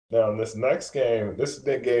Now, in this next game, this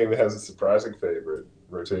game has a surprising favorite.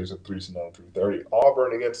 Rotation 3-9, 330.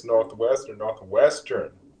 Auburn against Northwestern.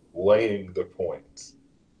 Northwestern laying the points.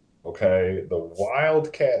 Okay, the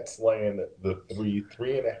Wildcats laying the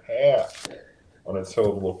 3.5 on a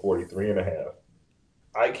total of 43.5.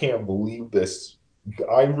 I can't believe this.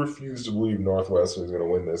 I refuse to believe Northwestern is going to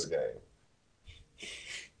win this game.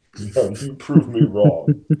 No, you prove me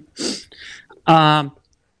wrong. Um,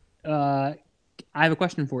 uh, I have a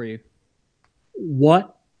question for you.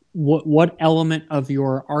 What what element of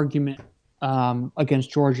your argument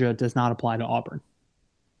against Georgia does not apply to Auburn?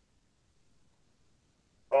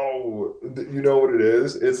 Oh, you know what it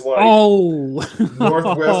is? It's like Oh,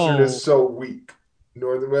 Northwestern is so weak.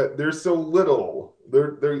 Northwest, they're so little.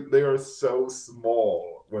 They are so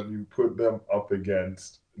small when you put them up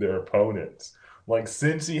against their opponents. Like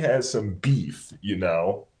Cincy has some beef,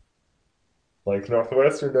 Like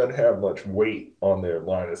Northwestern doesn't have much weight on their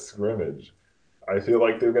line of scrimmage. I feel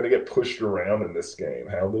like they're going to get pushed around in this game.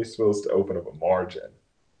 How are they supposed to open up a margin?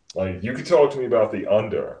 Like you could talk to me about the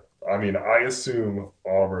under. I mean, I assume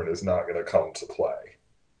Auburn is not going to come to play.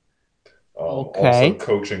 Also, okay.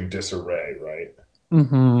 coaching disarray, right?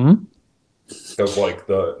 Mm-hmm. Because like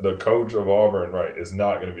the coach of Auburn, right, is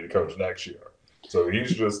not going to be the coach next year. So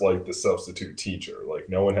he's just like the substitute teacher. Like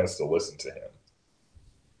no one has to listen to him.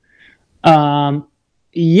 Um,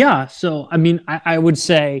 yeah. So, I mean, I would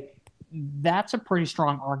say that's a pretty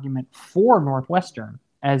strong argument for Northwestern,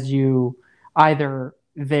 as you either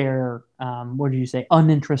their what do you say,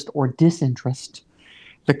 uninterest or disinterest,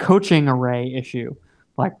 the coaching array issue.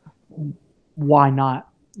 Like, why not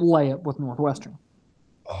lay it with Northwestern?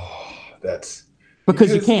 Oh, that's Because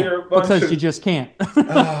you because can't. they're a bunch Because you of. just can't.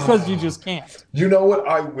 Because you Ah, just can't. you know what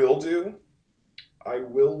I will do? I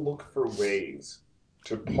will look for ways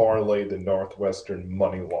to parlay the Northwestern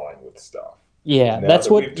money line with stuff. Yeah, Now that's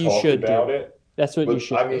that we've what you talked should about do. it, That's what you but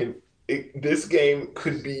should I do. mean, this game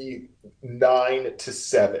could be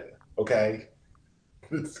 9-7. Okay,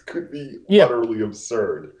 this could be Yeah. utterly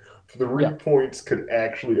absurd. Yeah. 3 points could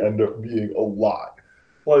actually end up being a lot.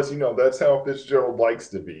 Plus, that's how Fitzgerald likes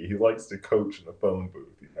to be. He likes to coach in the phone booth.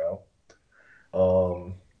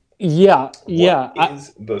 Yeah. What Yeah.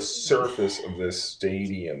 is the surface of this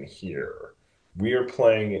stadium here? We are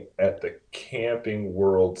playing at the Camping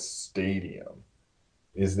World Stadium.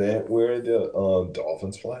 Is that where the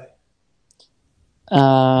Dolphins play? No,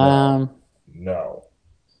 Um, no.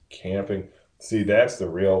 Camping. See, that's the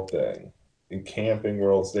real thing. In Camping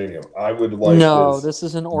World Stadium, I would like no, this this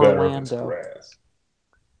is in better if it's Orlando. grass.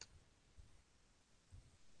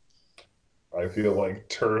 I feel like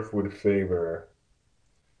turf would favor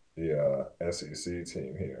the SEC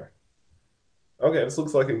team here. Okay, this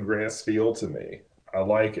looks like a grass field to me. I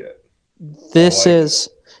like it. I This like it. is,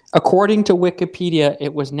 according to Wikipedia,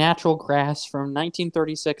 it was natural grass from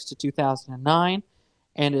 1936 to 2009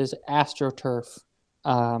 and is AstroTurf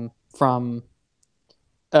from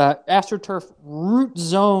AstroTurf Root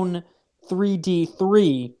Zone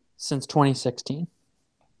 3D3 since 2016.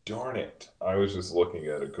 Darn it. I was just looking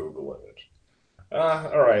at a Google image.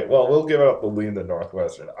 All right. Well, we'll give out the lead to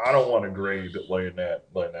Northwestern. I don't want to grade laying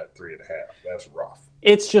that 3.5. That's rough.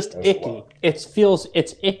 It's just That's a icky. lot.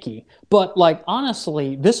 It's icky. But like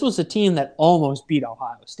honestly, this was a team that almost beat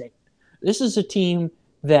Ohio State. This is a team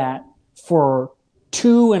that for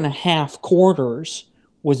 2.5 quarters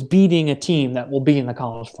was beating a team that will be in the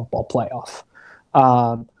college football playoff.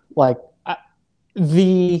 Like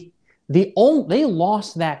they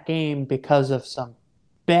lost that game because of some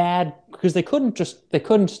bad because they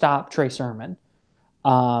couldn't stop Trey Sermon.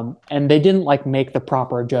 And they didn't like make the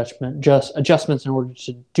proper adjustments in order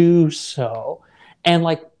to do so. And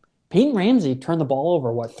like Peyton Ramsey turned the ball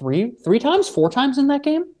over what three times, 4 times in that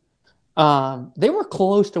game. They were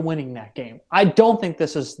close to winning that game. I don't think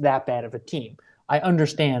this is that bad of a team. I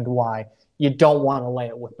understand why you don't want to lay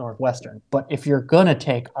it with Northwestern, but if you're gonna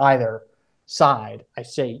take either side, I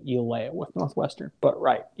say you lay it with Northwestern. But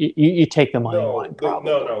right, you take the money line No,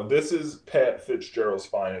 probably. no. This is Pat Fitzgerald's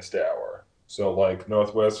finest hour. So, like,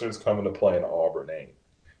 Northwestern's coming to play in Auburn, ain't.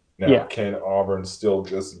 Now, Yeah, can Auburn still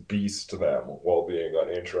just beast them while being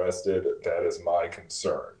uninterested? That is my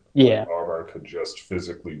concern. Like yeah. Auburn could just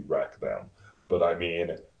physically wreck them. But I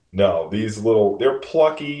mean, no, they're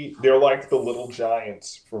plucky. They're like the little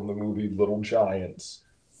giants from the movie Little Giants.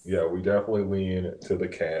 Yeah, we definitely lean to the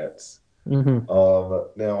Cats. Mm-hmm.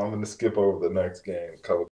 Now I'm going to skip over the next game.